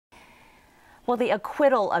Well, the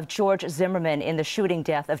acquittal of George Zimmerman in the shooting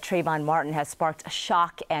death of Trayvon Martin has sparked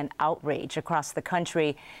shock and outrage across the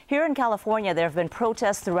country. Here in California, there have been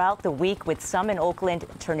protests throughout the week, with some in Oakland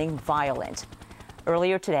turning violent.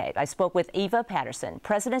 Earlier today, I spoke with Eva Paterson,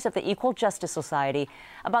 president of the Equal Justice Society,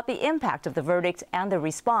 about the impact of the verdict and the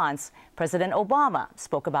response. President Obama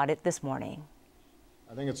spoke about it this morning.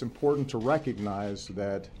 I think it's important to recognize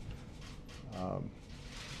that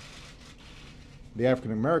the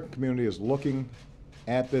African American community is looking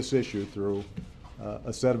at this issue through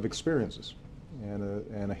a set of experiences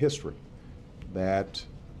and a history that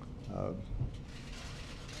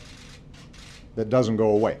doesn't go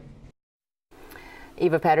away.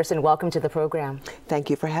 Eva Paterson, welcome to the program. Thank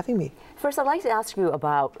you for having me. First, I'd like to ask you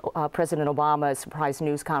about President Obama's surprise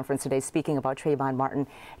news conference today, speaking about Trayvon Martin.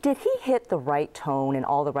 Did he hit the right tone and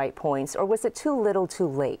all the right points, or was it too little too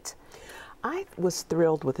late? I was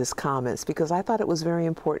thrilled with his comments because I thought it was very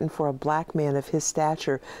important for a black man of his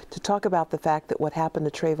stature to talk about the fact that what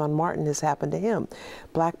happened to Trayvon Martin has happened to him.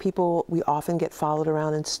 Black people, we often get followed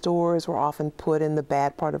around in stores. We're often put in the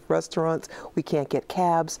bad part of restaurants. We can't get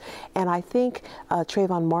cabs. And I think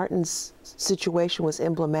Trayvon Martin's situation was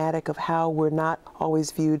emblematic of how we're not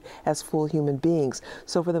always viewed as full human beings.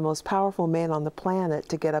 So for the most powerful man on the planet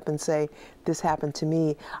to get up and say, this happened to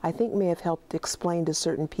me, I think may have helped explain to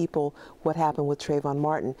certain people what happened with Trayvon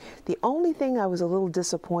Martin. The only thing I was a little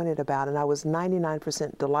disappointed about, and I was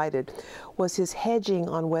 99% delighted, was his hedging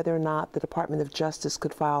on whether or not the Department of Justice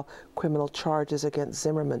could file criminal charges against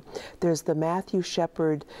Zimmerman. There's the Matthew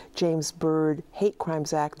Shepard, James Byrd Hate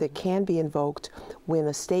Crimes Act that can be invoked when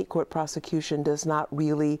a state court prosecution does not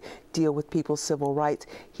really deal with people's civil rights.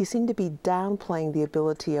 He seemed to be downplaying the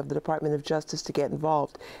ability of the Department of Justice to get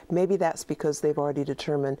involved. Maybe that's because they've already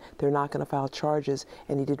determined they're not going to file charges,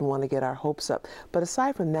 and he didn't want to get our hopes up. But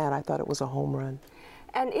aside from that, I thought it was a home run.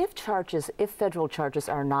 And if federal charges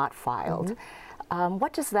are not filed,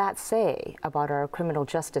 what does that say about our criminal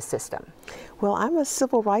justice system? Well, I'm a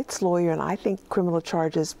civil rights lawyer, and I think criminal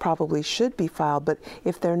charges probably should be filed. But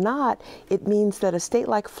if they're not, it means that a state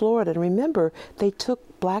like Florida, and remember, they took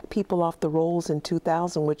black people off the rolls in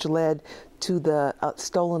 2000, which led to the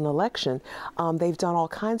stolen election. They've done all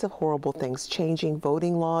kinds of horrible things, changing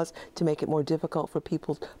voting laws to make it more difficult for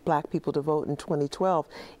black people to vote in 2012.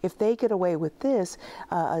 If they get away with this,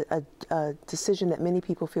 a decision that many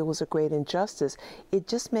people feel was a great injustice, it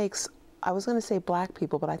just makes, I was going to say black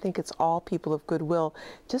people, but I think it's all people of goodwill,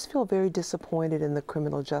 just feel very disappointed in the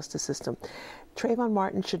criminal justice system. Trayvon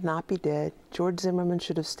Martin should not be dead. George Zimmerman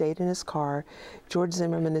should have stayed in his car. George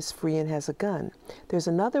Zimmerman is free and has a gun. There's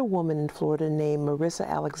another woman in Florida named Marissa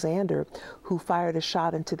Alexander who fired a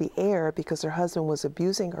shot into the air because her husband was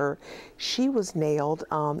abusing her. She was nailed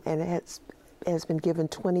and has been given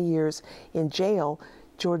 20 years in jail.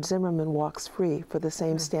 George Zimmerman walks free for the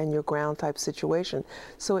same stand your ground type situation.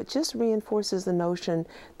 So it just reinforces the notion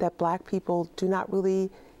that black people do not really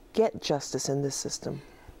get justice in this system.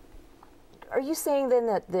 Are you saying then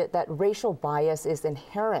that racial bias is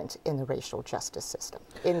inherent in the racial justice system,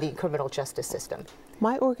 in the criminal justice system?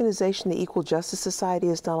 My organization, the Equal Justice Society,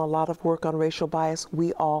 has done a lot of work on racial bias.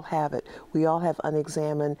 We all have it. We all have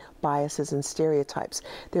unexamined biases and stereotypes.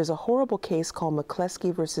 There's a horrible case called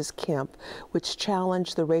McCleskey versus Kemp, which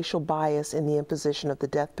challenged the racial bias in the imposition of the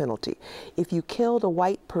death penalty. If you killed a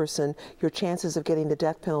white person, your chances of getting the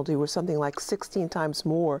death penalty were something like 16 times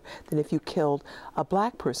more than if you killed a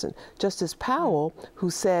black person. Justice Powell, who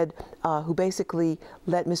said, who basically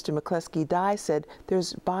let Mr. McCleskey die, said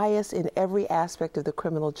there's bias in every aspect of the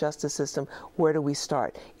criminal justice system. Where do we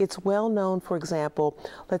start? It's well known, for example,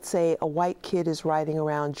 let's say a white kid is riding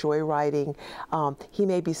around joyriding. He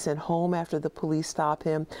may be sent home after the police stop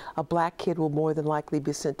him. A black kid will more than likely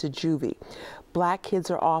be sent to juvie. Black kids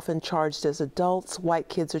are often charged as adults. White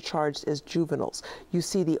kids are charged as juveniles. You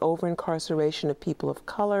see the over-incarceration of people of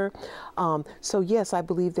color. So yes, I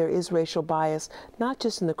believe there is racial bias, not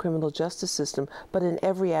just in the criminal justice system, but in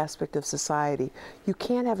every aspect of society. You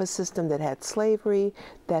can't have a system that had slavery,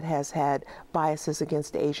 that has had biases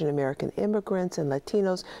against Asian American immigrants and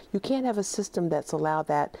Latinos. You can't have a system that's allowed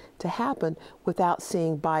that to happen without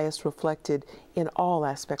seeing bias reflected in all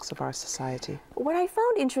aspects of our society. What I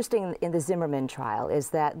found interesting in the Zimmerman trial is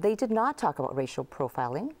that they did not talk about racial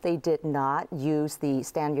profiling. They did not use the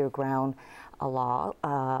stand your ground law.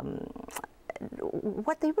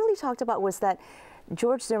 What they really talked about was that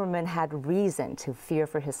George Zimmerman had reason to fear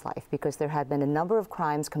for his life because there had been a number of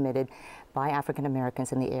crimes committed by African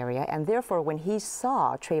Americans in the area, and therefore when he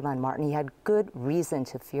saw Trayvon Martin, he had good reason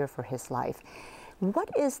to fear for his life. What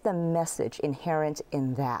is the message inherent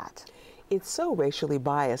in that? It's so racially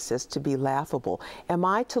biased as to be laughable. Am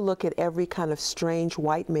I to look at every kind of strange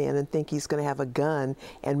white man and think he's going to have a gun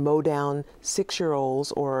and mow down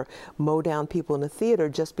 6-year-olds or mow down people in a theater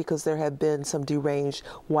just because there have been some deranged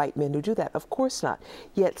white men who do that? Of course not.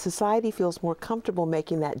 Yet society feels more comfortable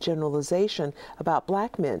making that generalization about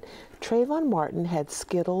black men. Trayvon Martin had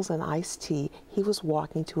Skittles and iced tea. He was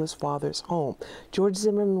walking to his father's home. George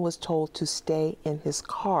Zimmerman was told to stay in his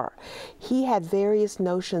car. He had various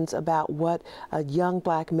notions about what a young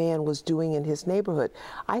black man was doing in his neighborhood.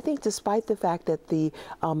 I think despite the fact that the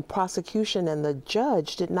prosecution and the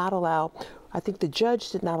judge did not allow,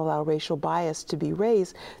 racial bias to be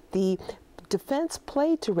raised, the defense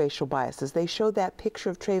played to racial biases. They showed that picture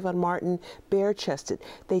of Trayvon Martin bare-chested.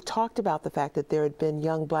 They talked about the fact that there had been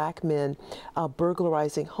young black men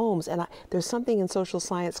burglarizing homes. And there's something in social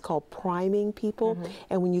science called priming people.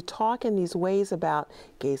 And when you talk in these ways about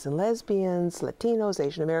gays and lesbians, Latinos,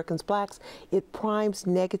 Asian Americans, blacks, it primes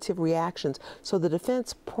negative reactions. So the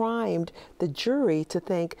defense primed the jury to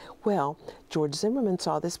think, well, George Zimmerman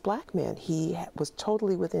saw this black man. He was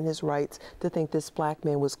totally within his rights to think this black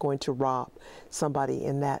man was going to rob somebody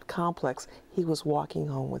in that complex. He was walking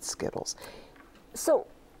home with Skittles. So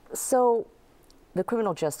the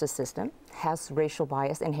criminal justice system has racial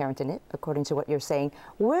bias inherent in it, according to what you're saying.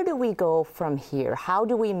 Where do we go from here? How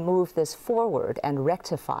do we move this forward and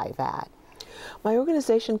rectify that? My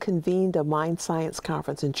organization convened a Mind Science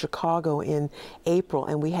conference in Chicago in April,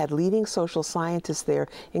 and we had leading social scientists there,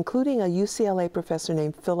 including a UCLA professor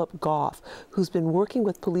named Philip Goff, who's been working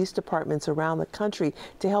with police departments around the country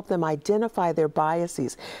to help them identify their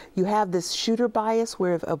biases. You have this shooter bias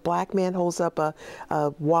where if a black man holds up a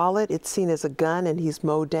wallet, it's seen as a gun and he's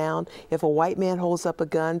mowed down. If a white man holds up a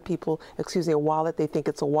gun, a wallet, they think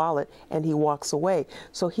it's a wallet and he walks away.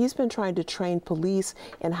 So he's been trying to train police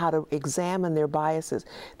in how to examine their biases.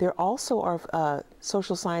 There also are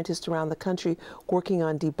social scientists around the country working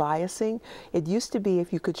on debiasing. It used to be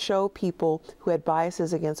if you could show people who had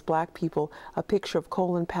biases against black people a picture of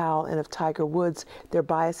Colin Powell and of Tiger Woods, their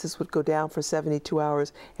biases would go down for 72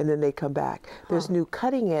 hours and then they come back. There's new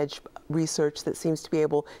cutting edge research that seems to be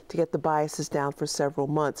able to get the biases down for several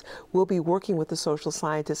months. We'll be working with the social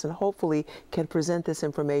scientists and hopefully can present this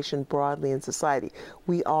information broadly in society.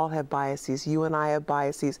 We all have biases. You and I have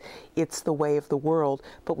biases. It's the way of the world,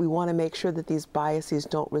 but we want to make sure that these biases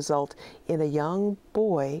don't result in a young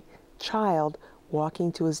child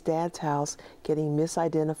walking to his dad's house, getting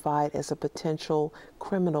misidentified as a potential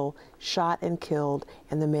criminal, shot and killed,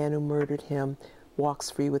 and the man who murdered him walks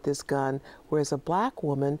free with his gun, whereas a black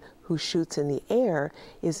woman who shoots in the air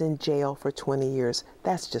is in jail for 20 years.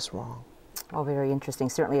 That's just wrong. Oh, very interesting.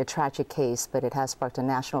 Certainly a tragic case, but it has sparked a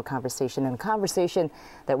national conversation, and a conversation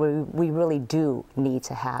that we really do need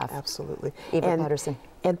to have. Absolutely. Eva Paterson.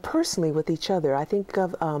 And personally with each other. I think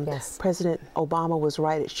yes. President Obama was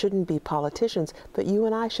right. It shouldn't be politicians, but you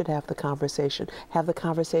and I should have the conversation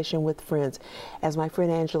with friends. As my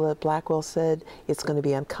friend Angela Blackwell said, it's going to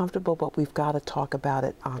be uncomfortable, but we've got to talk about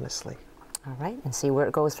it honestly. All right, and see where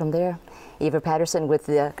it goes from there. Eva Paterson with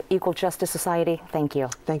the Equal Justice Society, thank you.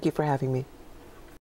 Thank you for having me.